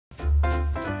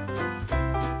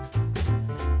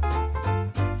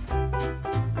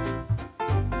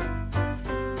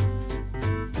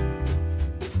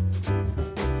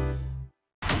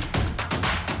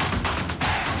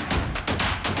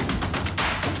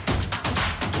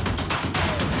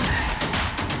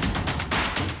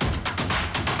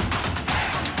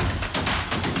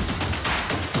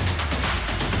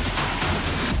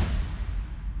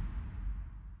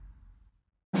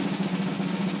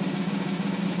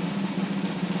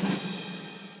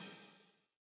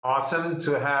awesome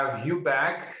to have you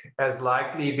back, as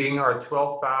likely being our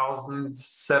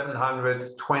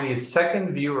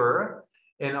 12,722nd viewer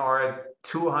in our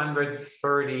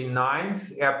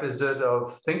 239th episode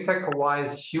of ThinkTech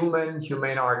Hawaii's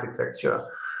Humane Architecture.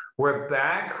 We're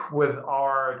back with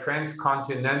our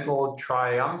transcontinental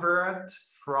triumvirate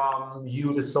from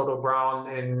you, DeSoto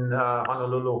Brown in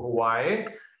Honolulu, Hawaii,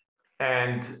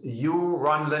 and you,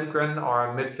 Ronald Lindgren,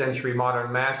 our mid-century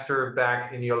modern master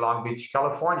back in your Long Beach,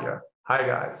 California. Hi,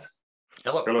 guys.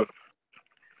 Hello. Hello.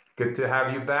 Good to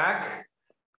have you back.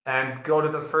 And go to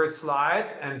the first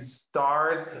slide and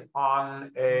start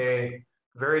on a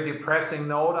very depressing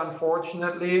note,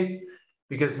 unfortunately,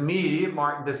 because me,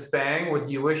 Martin Despang,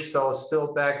 would you wish so,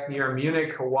 still back near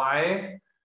Munich, Hawaii,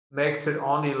 makes it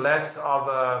only less of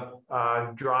a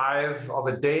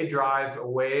day drive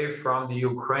away from the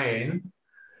Ukraine,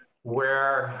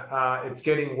 where it's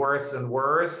getting worse and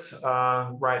worse.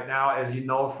 Right now, as you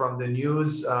know from the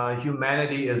news,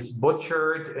 humanity is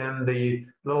butchered in the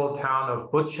little town of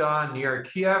Bucha near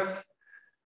Kiev.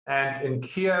 And in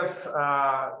Kiev,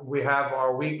 we have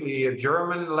our weekly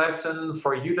German lesson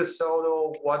for you,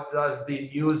 DeSoto. What does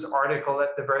the news article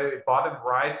at the very bottom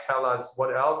right tell us?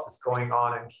 What else is going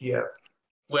on in Kiev?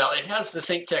 Well, it has the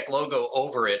ThinkTech logo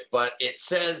over it, but it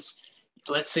says,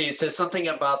 let's see, it says something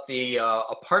about the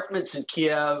apartments in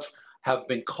Kiev have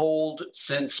been cold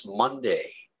since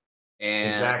Monday.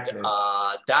 And exactly.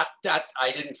 that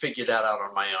I didn't figure that out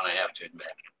on my own, I have to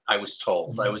admit. I was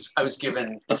told. I was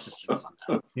given assistance on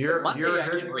that. You're I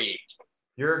can read.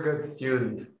 You're a good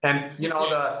student. And you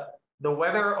know, the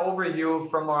weather overview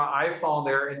from our iPhone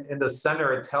there in the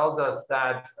center, it tells us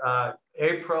that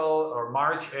April or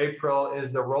March, April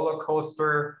is the roller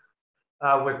coaster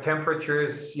with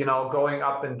temperatures, you know, going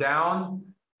up and down.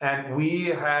 And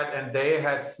they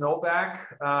had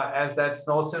snowback, as that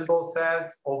snow symbol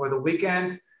says, over the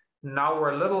weekend. Now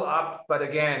we're a little up, but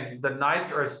again, the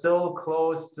nights are still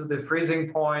close to the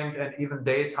freezing point, and even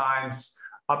daytimes,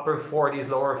 upper 40s,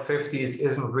 lower 50s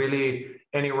isn't really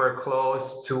anywhere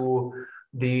close to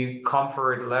the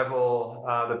comfort level,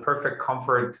 the perfect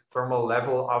comfort thermal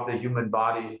level of the human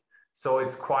body. So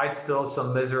it's quite still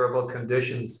some miserable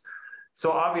conditions.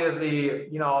 So obviously,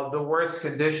 you know, the worst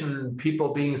condition,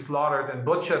 people being slaughtered and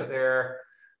butchered there,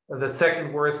 the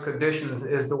second worst condition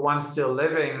is the one still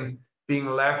living, being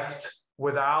left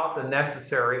without the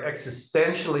necessary,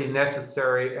 existentially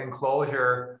necessary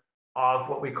enclosure of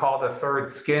what we call the third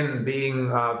skin,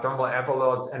 being thermal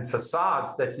envelopes and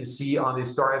facades that you see on the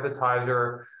Star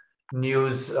Advertiser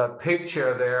news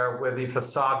picture there, with the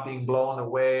facade being blown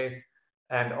away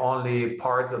and only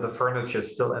parts of the furniture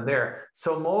still in there.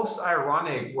 So most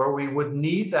ironic, where we would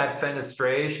need that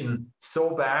fenestration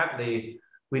so badly,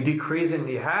 we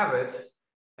decreasingly have it.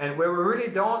 And where we really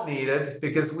don't need it,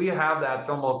 because we have that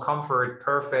thermal comfort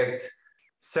perfect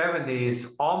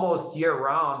 70s almost year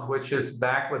round, which is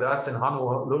back with us in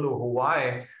Honolulu,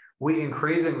 Hawaii, we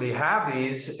increasingly have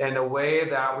these in a way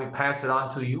that we pass it on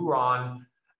to you, Ron,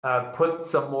 put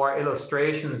some more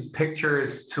illustrations,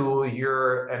 pictures to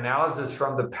your analysis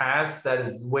from the past that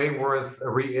is way worth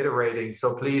reiterating.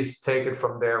 So please take it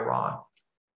from there, Ron.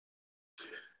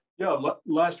 Yeah,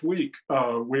 last week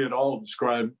we had all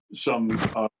described some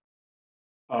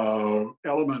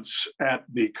elements at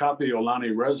the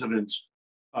Kapiolani residence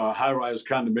high-rise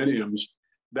condominiums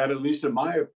that, at least in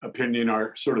my opinion,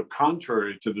 are sort of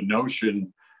contrary to the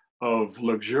notion of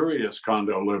luxurious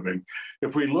condo living.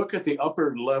 If we look at the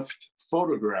upper left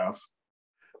photograph,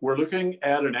 we're looking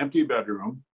at an empty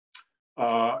bedroom,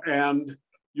 and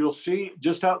you'll see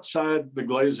just outside the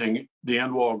glazing, the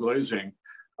end wall glazing,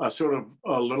 a sort of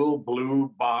a little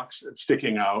blue box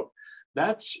sticking out.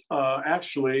 That's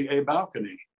actually a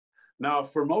balcony. Now,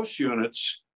 for most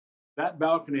units, that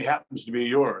balcony happens to be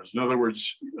yours. In other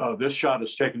words, this shot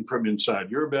is taken from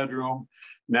inside your bedroom.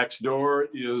 Next door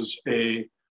is a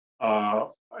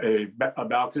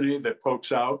balcony that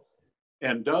pokes out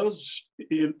and does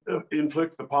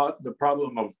inflict the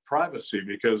problem of privacy,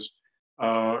 because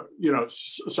you know,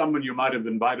 someone you might have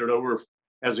invited over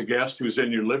as a guest who's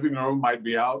in your living room might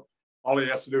be out. All he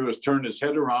has to do is turn his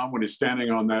head around when he's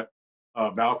standing on that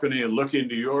balcony and look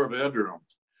into your bedroom.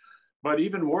 But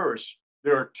even worse,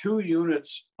 there are 2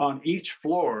 units on each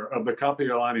floor of the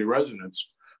Kapiolani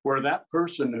residence where that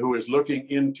person who is looking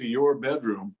into your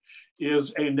bedroom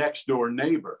is a next door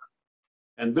neighbor.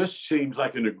 And this seems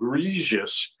like an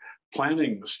egregious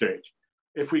planning mistake.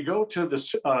 If we go to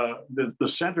the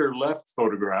center left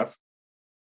photograph,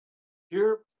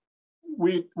 here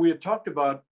we had talked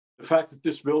about the fact that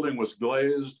this building was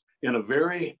glazed in a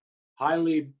very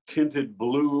highly tinted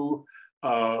blue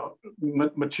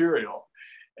material.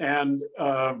 And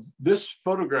this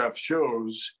photograph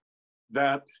shows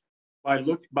that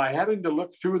by having to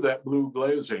look through that blue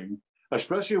glazing,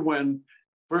 especially when,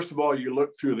 first of all, you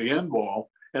look through the end wall,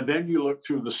 and then you look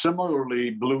through the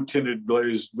similarly blue tinted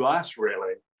glazed glass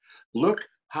railing, look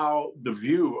how the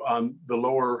view on the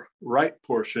lower right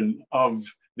portion of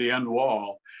the end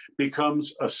wall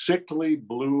becomes a sickly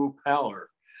blue pallor.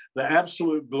 The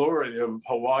absolute glory of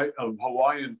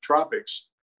Hawaiian tropics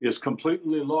is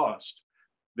completely lost.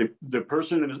 The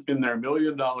person in their $1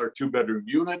 million 2-bedroom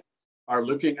unit are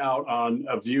looking out on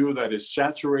a view that is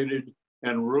saturated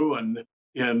and ruined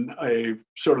in a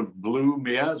sort of blue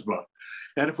miasma.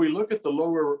 And if we look at the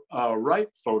lower right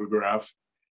photograph,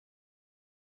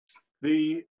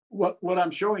 what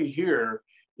I'm showing here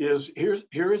is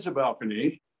here is a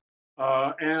balcony,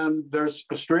 and there's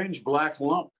a strange black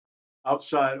lump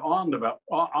outside on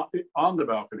the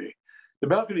balcony. The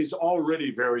balcony is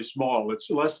already very small. It's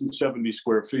less than 70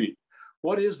 square feet.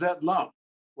 What is that lump?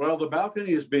 Well, the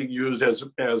balcony is being used as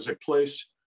a place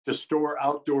to store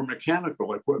outdoor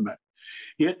mechanical equipment.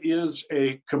 It is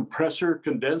a compressor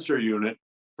condenser unit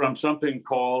from something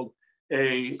called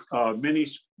a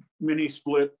mini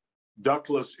split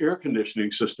ductless air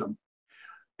conditioning system.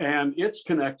 And it's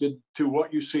connected to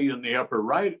what you see in the upper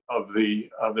right of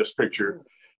this picture,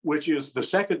 which is the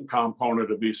second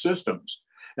component of these systems.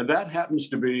 And that happens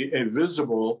to be a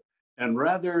visible and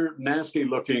rather nasty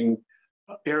looking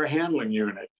air handling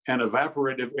unit, an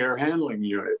evaporative air handling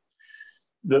unit.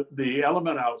 The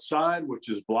element outside, which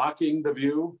is blocking the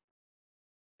view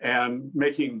and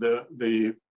making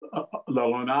the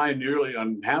lanai nearly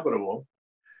uninhabitable,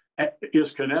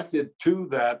 is connected to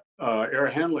that air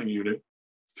handling unit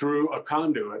through a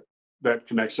conduit that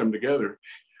connects them together.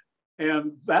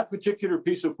 And that particular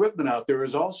piece of equipment out there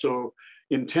is also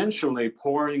intentionally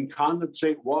pouring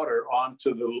condensate water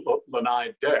onto the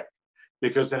lanai deck,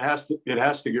 because it has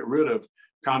to get rid of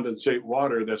condensate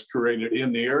water that's created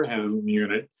in the air handling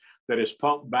unit that is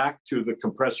pumped back to the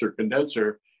compressor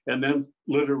condenser and then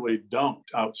literally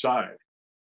dumped outside.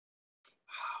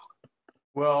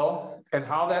 Well, and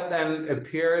how that then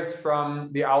appears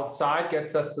from the outside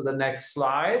gets us to the next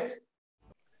slide.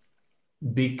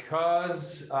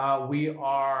 Because we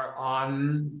are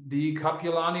on the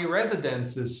Kapiolani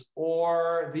residences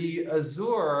or the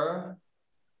Azure,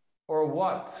 or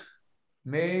what?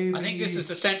 Maybe. I think this is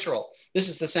the central. This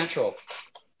is the central.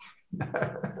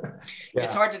 Yeah.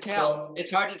 It's hard to tell. It's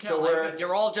hard to tell.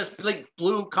 They're all just big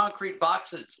blue concrete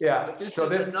boxes. Yeah. But this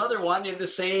is another one in the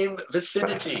same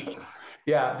vicinity.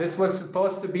 Yeah, this was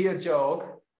supposed to be a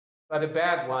joke, but a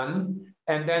bad one.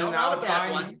 And then no, now not a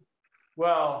bad one.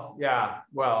 Well, yeah,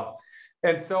 well.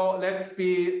 And so let's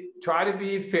try to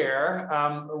be fair.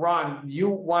 Ron, you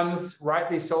once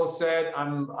rightly so said,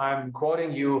 I'm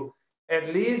quoting you,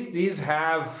 at least these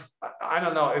have, I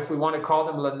don't know if we want to call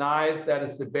them lanais, that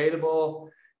is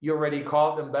debatable. You already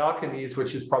called them balconies,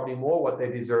 which is probably more what they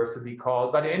deserve to be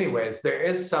called. But anyways, there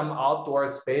is some outdoor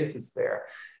spaces there.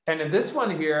 And in this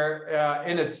one here,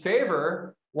 in its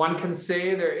favor, one can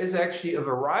say there is actually a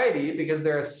variety, because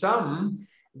there are some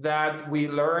that we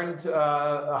learned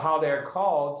how they're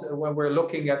called when we're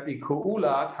looking at the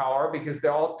Ku'ula Tower, because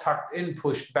they're all tucked in,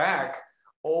 pushed back,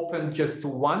 open just to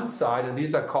one side, and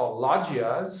these are called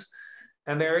loggias.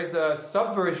 And there is a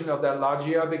subversion of that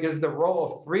loggia, because the row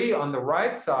of 3 on the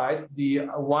right side, the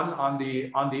one on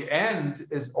the end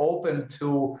is open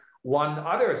to one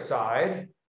other side.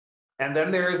 And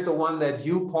then there is the one that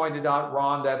you pointed out,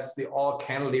 Ron, that's the all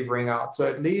cantilevering out. So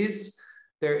at least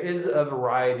there is a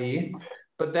variety.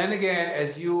 But then again,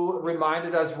 as you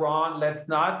reminded us, Ron, let's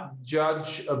not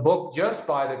judge a book just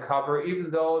by the cover, even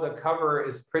though the cover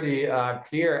is pretty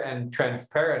clear and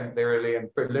transparent, literally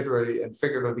and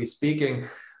figuratively speaking.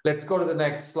 Let's go to the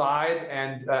next slide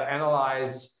and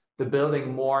analyze the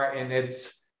building more in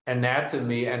its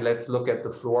anatomy, and let's look at the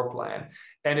floor plan.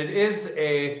 And it is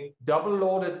a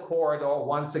double-loaded corridor,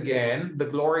 once again, the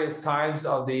glorious times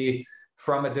of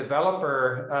from a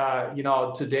developer,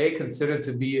 today considered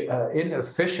to be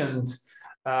inefficient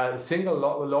single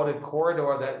loaded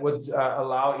corridor that would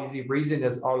allow easy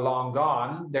breeziness are long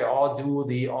gone. They all do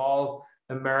the all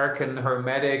American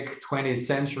hermetic 20th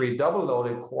century double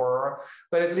loaded corridor.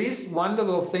 But at least one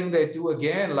little thing they do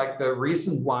again, like the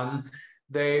recent one,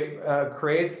 they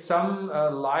create some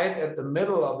light at the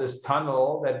middle of this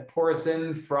tunnel that pours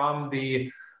in from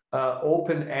the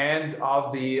open end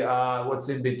of the what's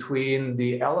in between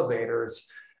the elevators.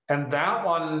 And that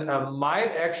one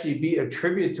might actually be a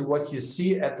tribute to what you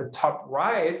see at the top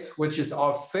right, which is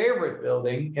our favorite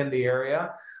building in the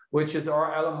area, which is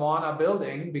our Ala Moana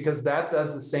building, because that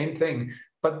does the same thing.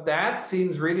 But that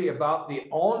seems really about the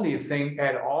only thing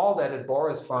at all that it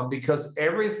borrows from, because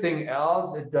everything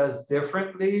else it does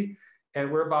differently.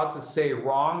 And we're about to say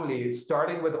wrongly,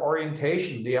 starting with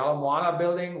orientation. The Ala Moana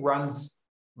building runs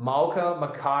Mauka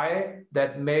Makai,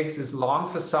 that makes this long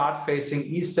facade facing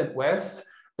east and west,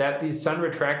 that these sun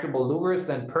retractable louvers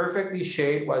then perfectly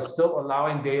shade while still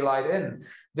allowing daylight in.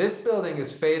 This building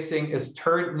is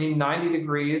turning 90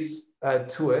 degrees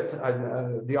to it,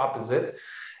 the opposite,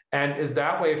 and is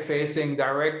that way facing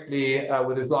directly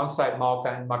with its long side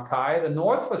Mauka and Makai. The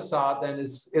north facade then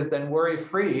is then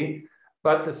worry-free,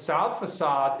 but the south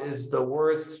facade is the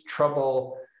worst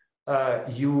trouble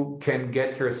you can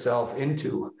get yourself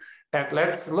into. And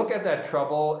let's look at that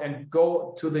trouble and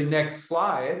go to the next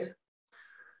slide.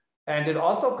 And it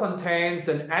also contains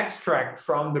an extract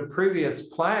from the previous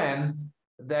plan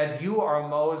that you, our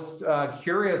most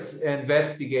curious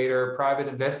investigator, private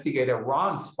investigator,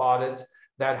 Ron, spotted,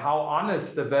 that how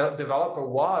honest the developer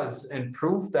was and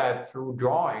proved that through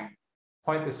drawing.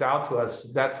 Point this out to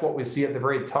us. That's what we see at the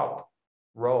very top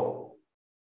row.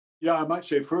 Yeah, I might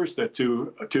say first that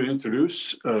to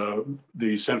introduce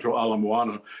the Central Ala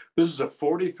Moana, this is a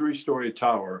 43-story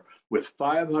tower with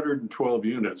 512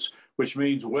 units, which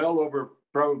means well over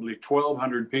probably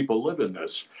 1,200 people live in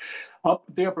this. Up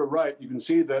the upper right, you can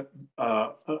see that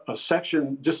a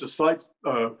section, just a slight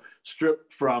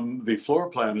strip from the floor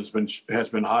plan has been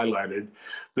highlighted.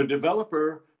 The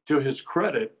developer, to his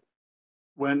credit,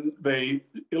 when they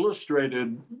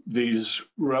illustrated these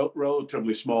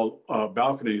relatively small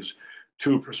balconies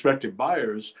to prospective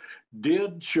buyers,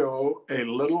 did show a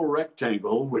little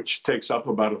rectangle, which takes up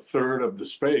about a third of the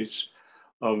space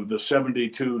of the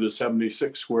 72 to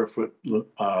 76 square foot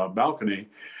balcony.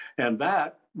 And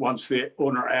that, once the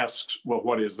owner asks, well,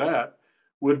 what is that,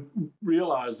 would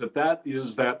realize that that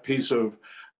is that piece of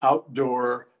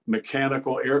outdoor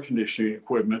mechanical air conditioning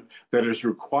equipment that is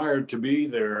required to be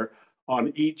there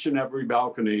on each and every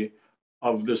balcony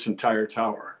of this entire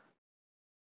tower.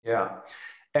 Yeah,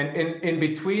 and in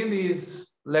between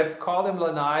these, let's call them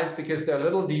lanais because they're a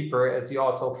little deeper, as you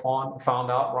also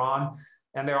found out, Ron,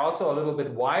 and they're also a little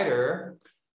bit wider.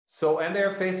 So, and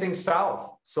they're facing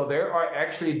south. So they are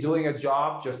actually doing a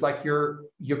job just like your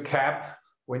cap.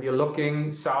 When you're looking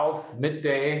south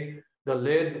midday, the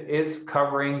lid is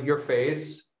covering your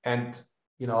face and,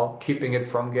 you know, keeping it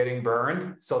from getting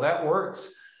burned. So that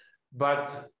works.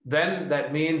 But then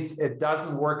that means it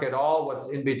doesn't work at all what's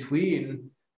in between.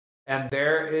 And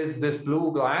there is this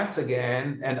blue glass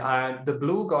again. And the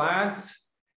blue glass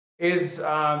is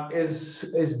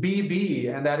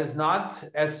BB, and that is not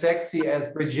as sexy as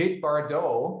Brigitte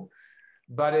Bardot,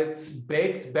 but it's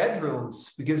baked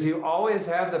bedrooms, because you always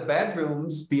have the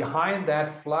bedrooms behind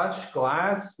that flush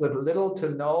glass with little to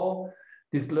no,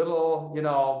 these little, you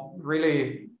know,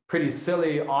 really pretty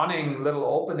silly awning little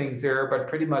openings there, but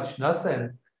pretty much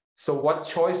nothing. So what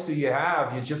choice do you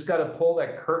have? You just got to pull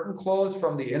that curtain closed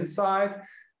from the inside.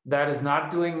 That is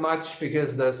not doing much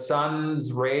because the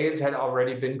sun's rays had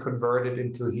already been converted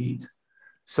into heat.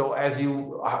 So as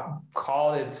you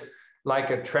call it,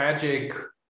 like a tragic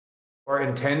or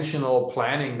intentional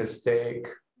planning mistake,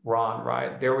 Ron,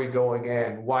 right? There we go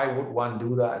again. Why would one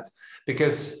do that?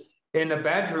 Because in a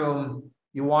bedroom,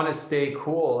 you want to stay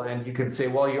cool, and you can say,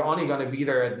 well, you're only going to be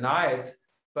there at night,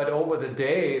 but over the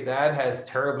day, that has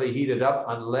terribly heated up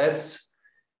unless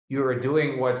you are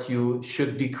doing what you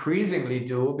should decreasingly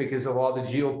do because of all the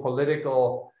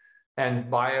geopolitical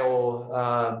and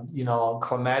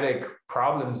climatic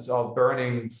problems of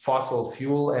burning fossil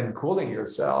fuel and cooling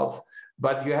yourself.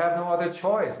 But you have no other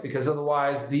choice, because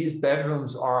otherwise these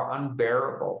bedrooms are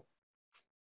unbearable.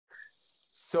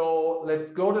 So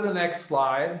let's go to the next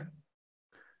slide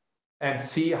and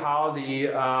see how the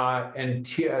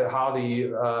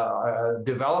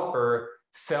developer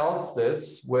sells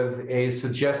this with a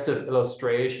suggestive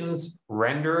illustrations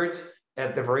rendered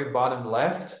at the very bottom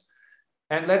left.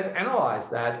 And let's analyze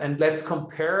that and let's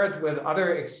compare it with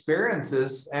other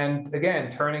experiences. And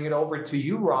again, turning it over to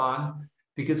you, Ron,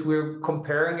 because we're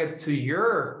comparing it to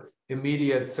your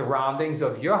immediate surroundings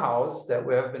of your house that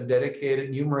we have been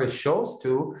dedicated numerous shows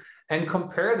to, and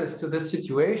compare this to this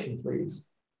situation, please.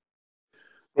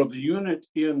 Well, the unit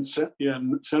in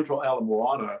Central Ala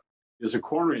Moana is a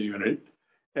corner unit,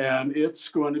 and it's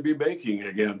going to be baking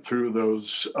again through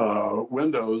those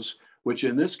windows, which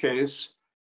in this case,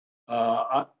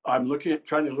 I'm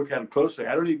trying to look at it closely.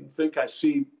 I don't even think I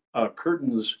see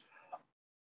curtains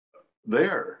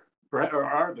there, right? Or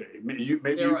are they? Maybe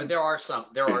there are some.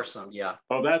 There are some, yeah.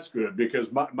 Oh, that's good,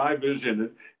 because my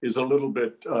vision is a little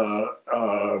bit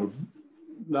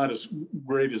not as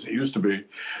great as it used to be.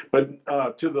 But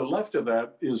to the left of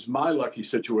that is my lucky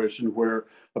situation where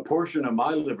a portion of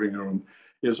my living room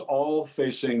is all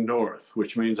facing north,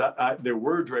 which means there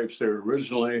were drapes there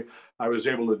originally. I was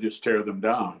able to just tear them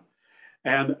down.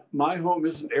 And my home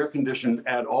isn't air conditioned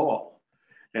at all.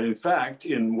 And in fact,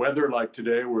 in weather like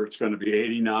today, where it's going to be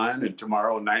 89 and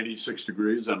tomorrow 96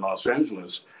 degrees in Los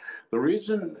Angeles, the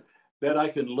reason that I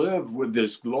can live with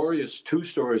this glorious 2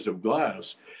 stories of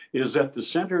glass is that the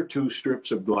center 2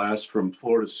 strips of glass from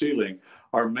floor to ceiling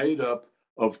are made up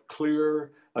of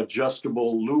clear,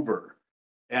 adjustable louver.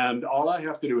 And all I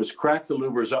have to do is crack the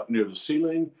louvers up near the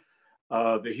ceiling,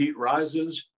 the heat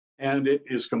rises, and it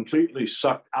is completely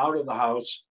sucked out of the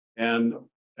house. And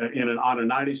on a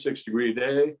 96-degree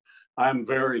day, I'm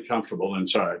very comfortable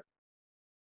inside.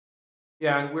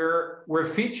 Yeah, and we're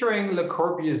featuring Le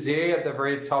Corbusier at the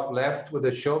very top left with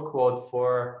a show quote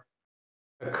for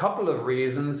a couple of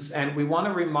reasons. And we want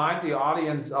to remind the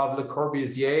audience of Le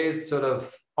Corbusier's sort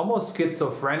of almost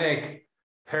schizophrenic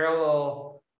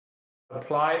parallel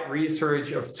applied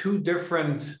research of 2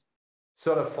 different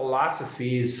sort of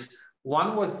philosophies.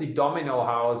 One was the domino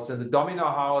house, and the domino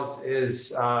house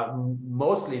is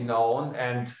mostly known,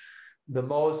 and the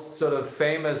most sort of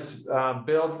famous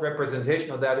built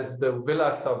representation of that is the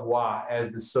Villa Savoye,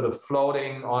 as this sort of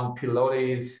floating on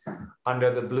pilotis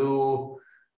under the blue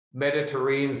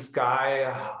Mediterranean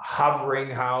sky,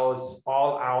 hovering house,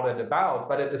 all out and about.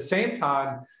 But at the same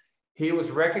time, he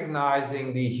was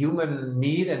recognizing the human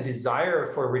need and desire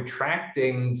for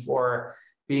retracting, for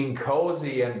being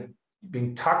cozy and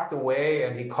being tucked away,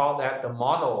 and he called that the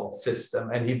mono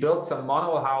system. And he built some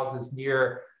mono houses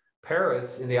near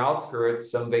Paris in the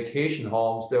outskirts, some vacation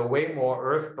homes. They're way more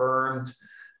earth-burned,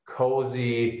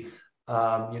 cozy,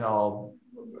 have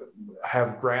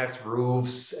grass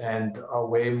roofs, and are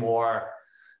way more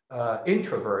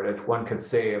introverted, one could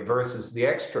say, versus the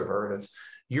extroverted.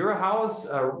 Your house,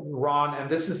 Ron, and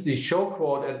this is the show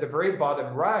quote at the very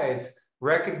bottom right,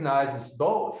 recognizes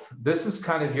both. This is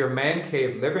kind of your man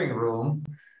cave living room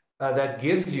that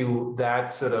gives you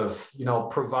that sort of,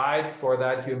 provides for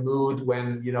that your mood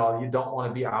when, you don't want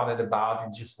to be out and about,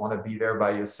 you just want to be there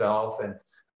by yourself and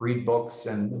read books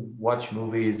and watch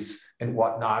movies and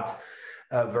whatnot,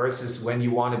 versus when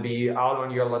you want to be out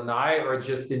on your lanai or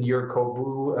just in your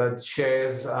kobu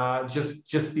chairs,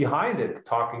 just behind it,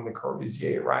 talking to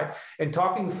Corbusier, right? And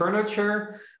talking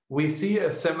furniture, we see a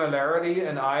similarity,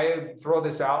 and I throw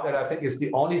this out that I think is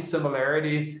the only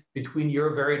similarity between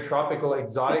your very tropical,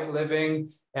 exotic living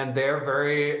and their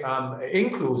very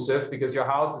inclusive, because your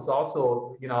house is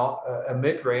also, a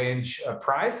mid-range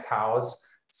priced house.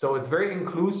 So it's very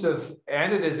inclusive,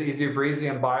 and it is easy breezy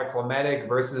and bioclimatic,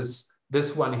 versus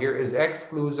this one here is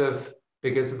exclusive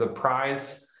because of the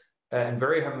price, and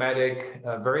very hermetic,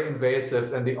 very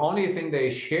invasive. And the only thing they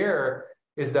share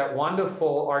is that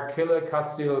wonderful Archilla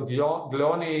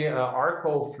Castiglione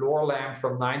Arco floor lamp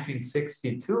from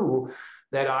 1962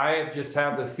 that I just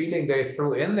have the feeling they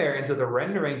threw in there into the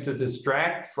rendering to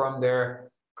distract from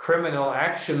their criminal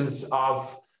actions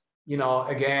of,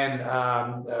 again,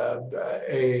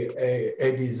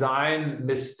 a design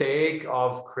mistake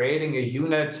of creating a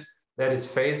unit that is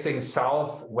facing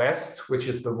southwest, which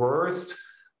is the worst,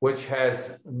 which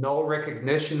has no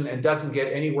recognition and doesn't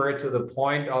get anywhere to the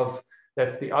point of,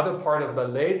 that's the other part of the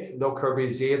late Le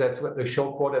Corbusier, that's what the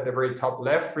show quote at the very top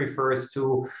left refers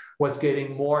to, was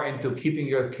getting more into keeping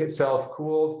yourself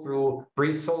cool through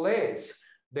brise-soleils.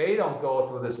 They don't go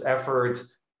through this effort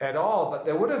at all, but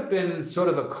there would have been sort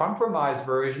of a compromise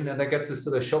version, and that gets us to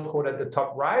the show quote at the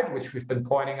top right, which we've been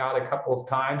pointing out a couple of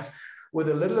times, with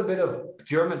a little bit of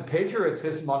German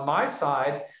patriotism on my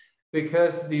side,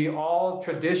 because the all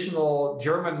traditional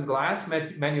German glass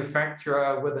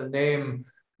manufacturer with the name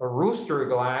Rooster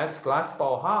Glass,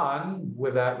 Glasbau Hahn,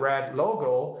 with that red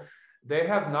logo, they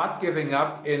have not given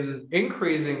up in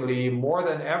increasingly more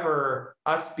than ever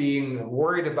us being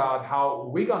worried about how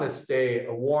we're going to stay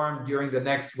warm during the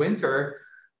next winter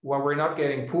when we're not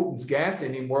getting Putin's gas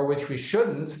anymore, which we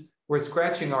shouldn't. We're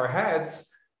scratching our heads.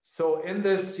 So in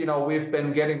this, we've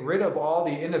been getting rid of all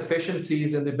the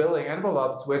inefficiencies in the building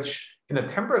envelopes, which in a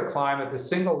temperate climate, the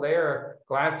single layer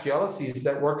glass jalousies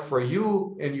that work for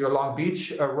you in your Long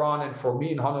Beach, Ron, and for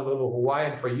me in Honolulu,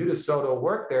 Hawaii, and for you, DeSoto,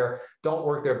 don't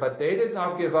work there. But they did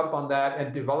not give up on that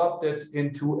and developed it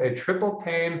into a triple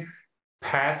pane,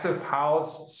 passive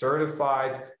house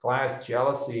certified glass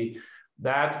jalousie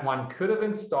that one could have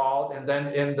installed. And then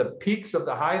in the peaks of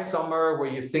the high summer, where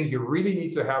you think you really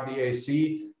need to have the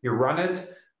AC, you run it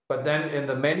But then in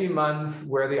the many months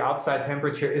where the outside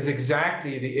temperature is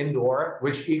exactly the indoor,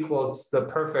 which equals the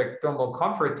perfect thermal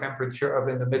comfort temperature of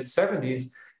in the mid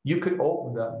 70s, you could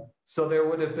open them. So there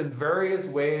would have been various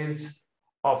ways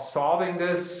of solving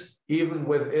this, even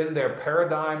within their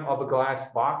paradigm of a glass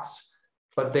box,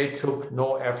 but they took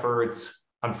no efforts,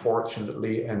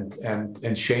 unfortunately,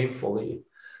 and shamefully.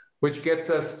 Which gets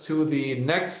us to the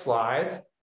next slide,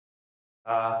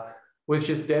 which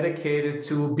is dedicated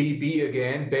to BB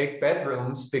again, baked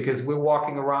bedrooms, because we're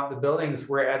walking around the buildings.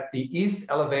 We're at the east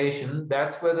elevation.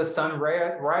 That's where the sun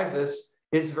rises,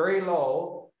 is very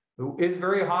low, is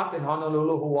very hot in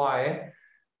Honolulu, Hawaii.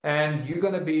 And you're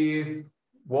going to be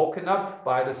woken up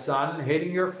by the sun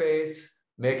hitting your face,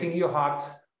 making you hot,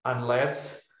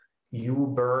 unless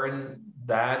you burn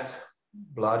that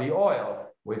bloody oil,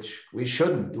 which we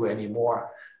shouldn't do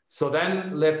anymore. So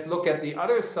then let's look at the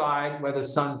other side where the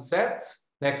sun sets.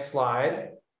 Next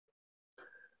slide.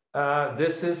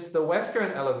 This is the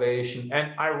western elevation.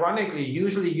 And ironically,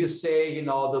 usually you say, you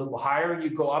know, the higher you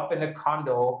go up in a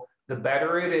condo, the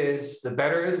better it is, the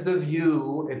better is the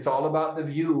view. It's all about the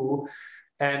view.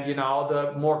 And, you know,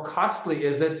 the more costly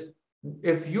is it.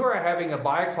 If you are having a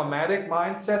bioclimatic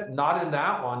mindset, not in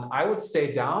that one, I would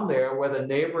stay down there where the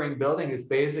neighboring building is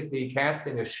basically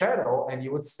casting a shadow and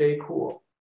you would stay cool.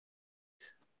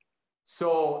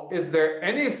 So is there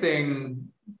anything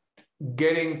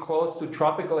getting close to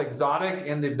tropical exotic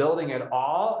in the building at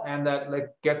all? And that like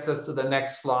gets us to the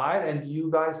next slide, and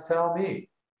you guys tell me.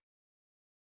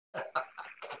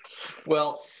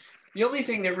 Well, the only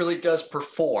thing that really does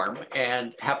perform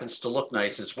and happens to look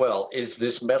nice as well is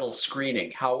this metal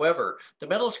screening. However, the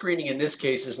metal screening in this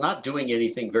case is not doing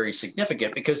anything very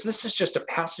significant because this is just a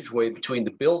passageway between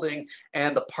the building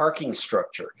and the parking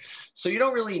structure. So you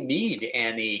don't really need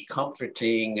any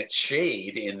comforting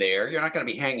shade in there. You're not going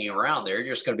to be hanging around there.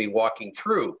 You're just going to be walking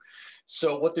through.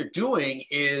 So what they're doing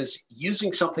is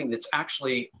using something that's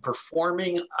actually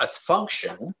performing a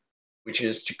function, which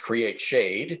is to create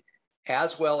shade,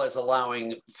 as well as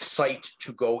allowing sight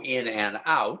to go in and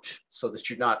out so that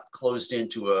you're not closed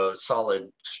into a solid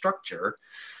structure,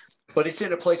 but it's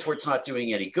in a place where it's not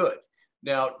doing any good.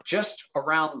 Now, just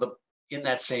around in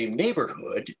that same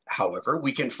neighborhood, however,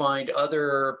 we can find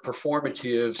other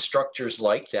performative structures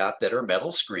like that that are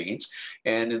metal screens.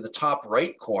 And in the top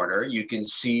right corner, you can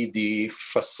see the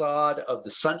facade of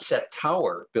the Sunset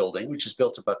Tower building, which is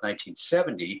built about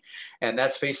 1970. And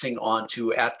that's facing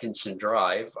onto Atkinson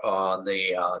Drive on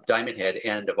the Diamond Head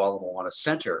end of Ala Moana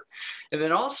Center. And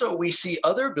then also we see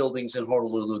other buildings in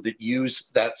Honolulu that use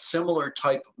that similar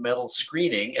type of metal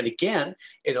screening. And again,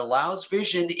 it allows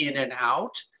vision in and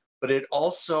out, but it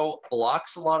also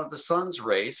blocks a lot of the sun's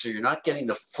rays, so you're not getting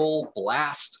the full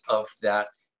blast of that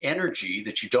energy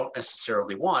that you don't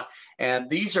necessarily want. And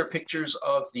these are pictures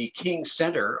of the King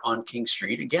Center on King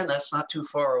Street. Again, that's not too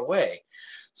far away.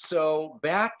 So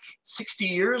back 60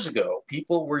 years ago,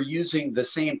 people were using the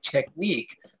same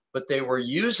technique, but they were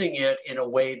using it in a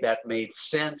way that made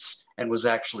sense and was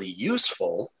actually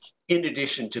useful, in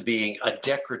addition to being a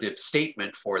decorative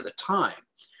statement for the time.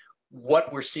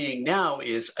 What we're seeing now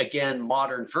is, again,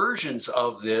 modern versions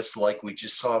of this, like we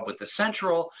just saw with the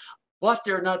Central, but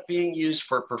they're not being used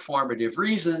for performative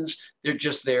reasons. They're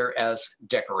just there as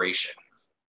decoration.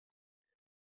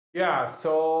 Yeah,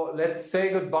 so let's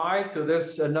say goodbye to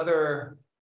this, another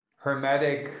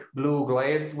hermetic blue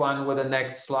glazed one with the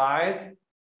next slide.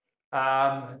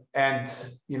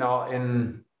 And, you know,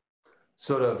 in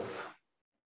sort of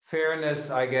fairness,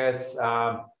 I guess,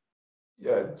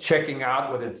 checking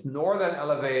out with its northern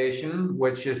elevation,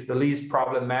 which is the least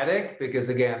problematic, because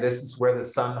again, this is where the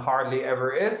sun hardly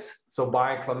ever is. So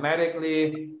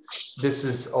bioclimatically, this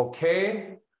is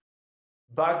okay.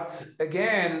 But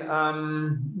again,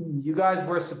 you guys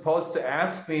were supposed to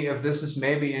ask me if this is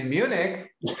maybe in Munich,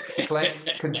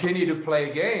 continue to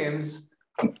play games,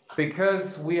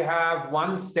 because we have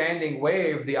one standing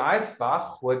wave, the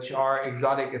Eisbach, which our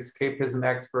exotic escapism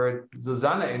expert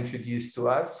Susanna introduced to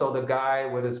us. So the guy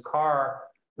with his car,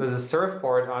 with a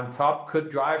surfboard on top,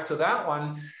 could drive to that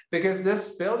one, because this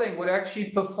building would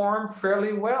actually perform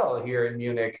fairly well here in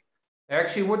Munich. It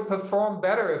actually would perform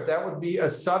better if that would be a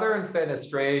southern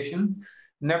fenestration.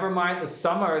 Never mind the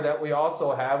summer that we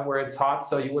also have where it's hot,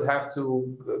 so you would have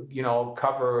to, you know,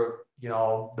 cover, you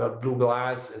know, the blue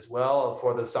glass as well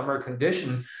for the summer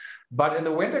condition. But in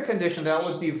the winter condition, that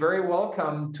would be very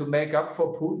welcome to make up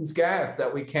for Putin's gas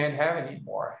that we can't have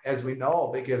anymore, as we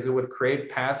know, because it would create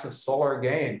passive solar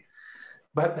gain.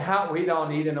 But that we don't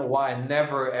need in Hawaii,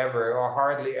 never, ever, or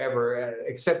hardly ever,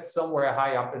 except somewhere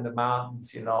high up in the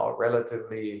mountains, you know,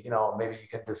 relatively, you know, maybe you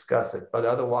can discuss it. But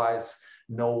otherwise,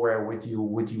 nowhere would you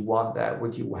want that,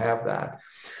 would you have that.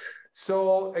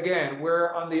 So again,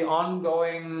 we're on the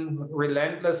ongoing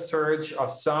relentless search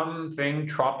of something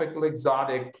tropical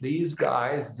exotic. Please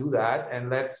guys, do that, and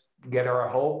let's get our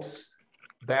hopes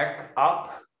back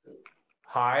up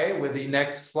high with the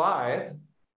next slide,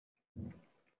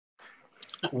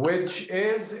 which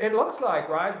is, it looks like,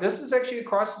 right? This is actually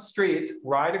across the street,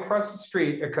 right across the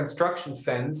street, a construction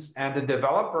fence, and the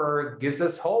developer gives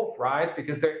us hope, right?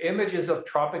 Because they're images of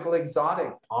tropical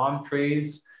exotic, palm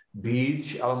trees,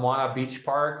 beach, Ala Moana Beach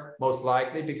Park, most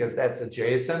likely, because that's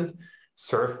adjacent,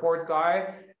 surfboard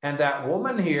guy, and that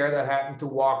woman here that happened to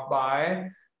walk by,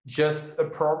 just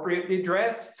appropriately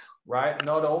dressed, right?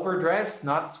 Not overdressed,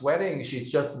 not sweating.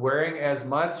 She's just wearing as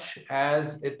much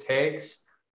as it takes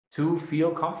to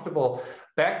feel comfortable.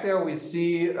 Back there, we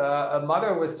see a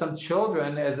mother with some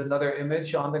children as another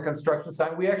image on the construction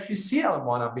site. We actually see Ala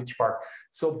Moana Beach Park.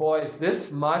 So boys,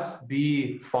 this must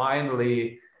be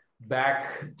finally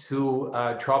back to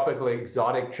tropical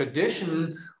exotic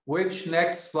tradition, which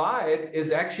next slide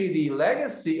is actually the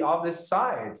legacy of this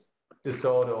site,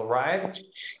 DeSoto, right?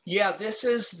 Yeah, this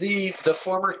is the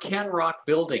former Ken Rock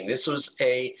building. This was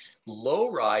a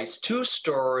low-rise,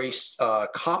 two-story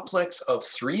complex of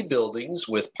 3 buildings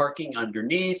with parking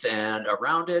underneath and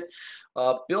around it.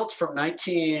 Built from late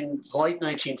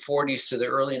 1940s to the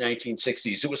early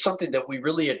 1960s. It was something that we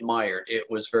really admired. It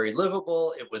was very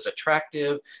livable, it was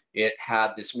attractive, it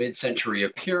had this mid-century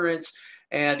appearance,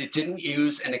 and it didn't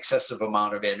use an excessive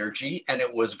amount of energy, and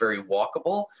it was very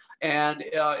walkable. And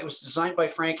it was designed by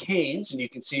Frank Haynes, and you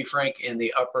can see Frank in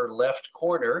the upper left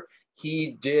corner.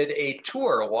 He did a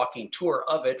tour, a walking tour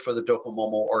of it for the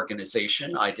Docomomo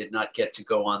organization. I did not get to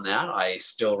go on that. I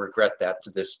still regret that to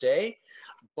this day.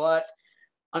 But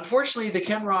unfortunately, the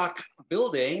Ken Rock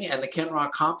building and the Ken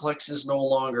Rock complex is no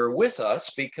longer with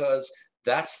us, because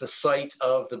that's the site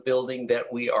of the building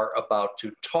that we are about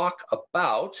to talk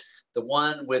about, the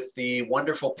one with the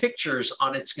wonderful pictures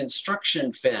on its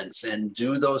construction fence. And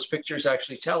do those pictures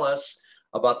actually tell us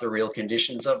about the real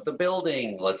conditions of the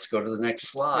building? Let's go to the next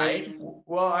slide.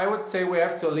 Well, I would say we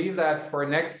have to leave that for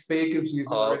next week, if he's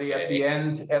already at the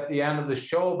end of the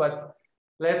show, but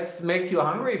let's make you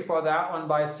hungry for that one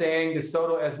by saying,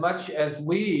 DeSoto, as much as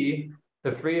we,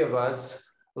 the 3 of us,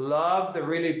 love the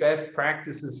really best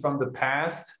practices from the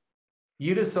past,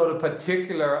 you, DeSoto,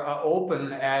 particular, are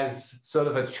open as sort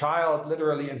of a child,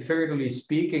 literally and figuratively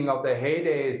speaking, of the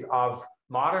heydays of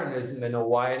modernism in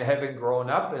Hawaii, and having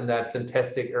grown up in that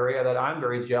fantastic area that I'm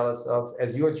very jealous of,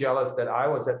 as you're jealous that I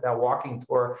was at that walking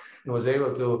tour and was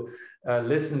able to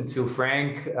listen to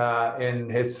Frank in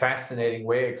his fascinating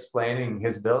way explaining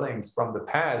his buildings from the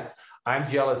past. I'm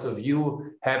jealous of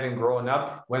you having grown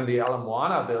up when the Ala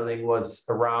Moana building was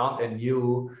around and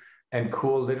new and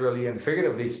cool, literally and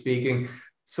figuratively speaking.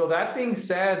 So that being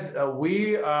said,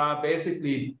 we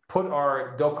basically put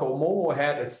our Docomomo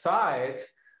hat aside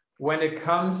when it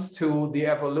comes to the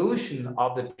evolution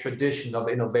of the tradition of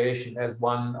innovation, as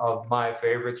one of my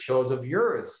favorite shows of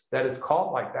yours that is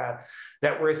called like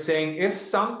that we're saying, if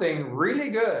something really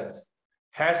good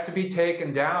has to be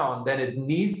taken down, then it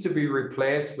needs to be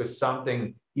replaced with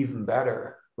something even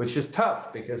better, which is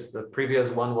tough because the previous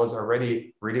one was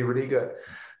already really, really good.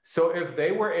 So if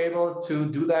they were able to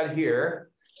do that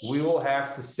here, we will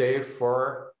have to save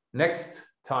for next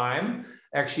time.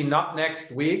 Actually, not next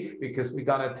week, because we're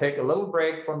going to take a little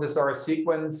break from this our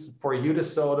sequence for you,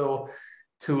 DeSoto,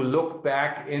 to look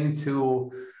back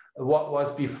into what was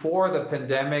before the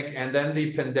pandemic, and then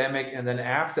the pandemic, and then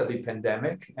after the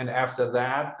pandemic. And after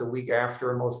that, the week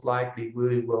after, most likely,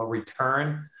 we will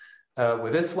return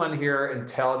with this one here and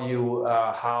tell you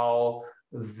how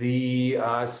the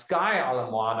Sky Ala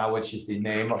Moana, which is the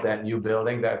name of that new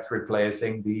building that's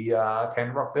replacing the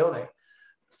Ken Rock building.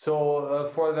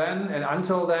 So for then and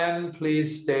until then,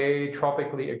 please stay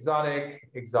tropically exotic,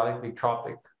 exotically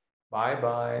tropic.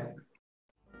 Bye-bye.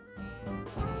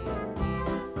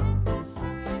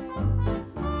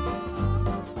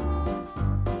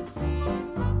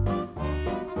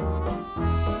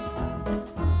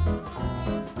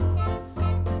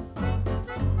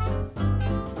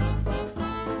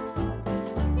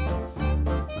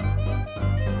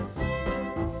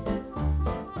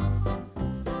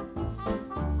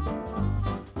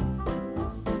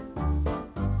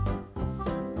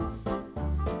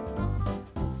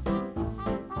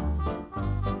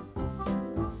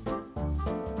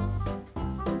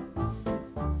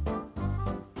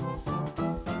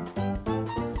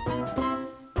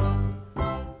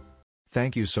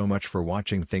 Thank you so much for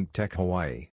watching ThinkTech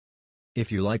Hawaii.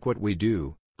 If you like what we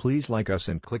do, please like us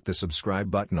and click the subscribe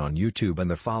button on YouTube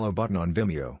and the follow button on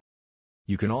Vimeo.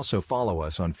 You can also follow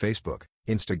us on Facebook,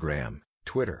 Instagram,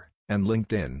 Twitter, and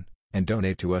LinkedIn, and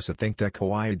donate to us at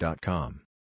thinktechhawaii.com.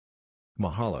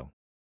 Mahalo.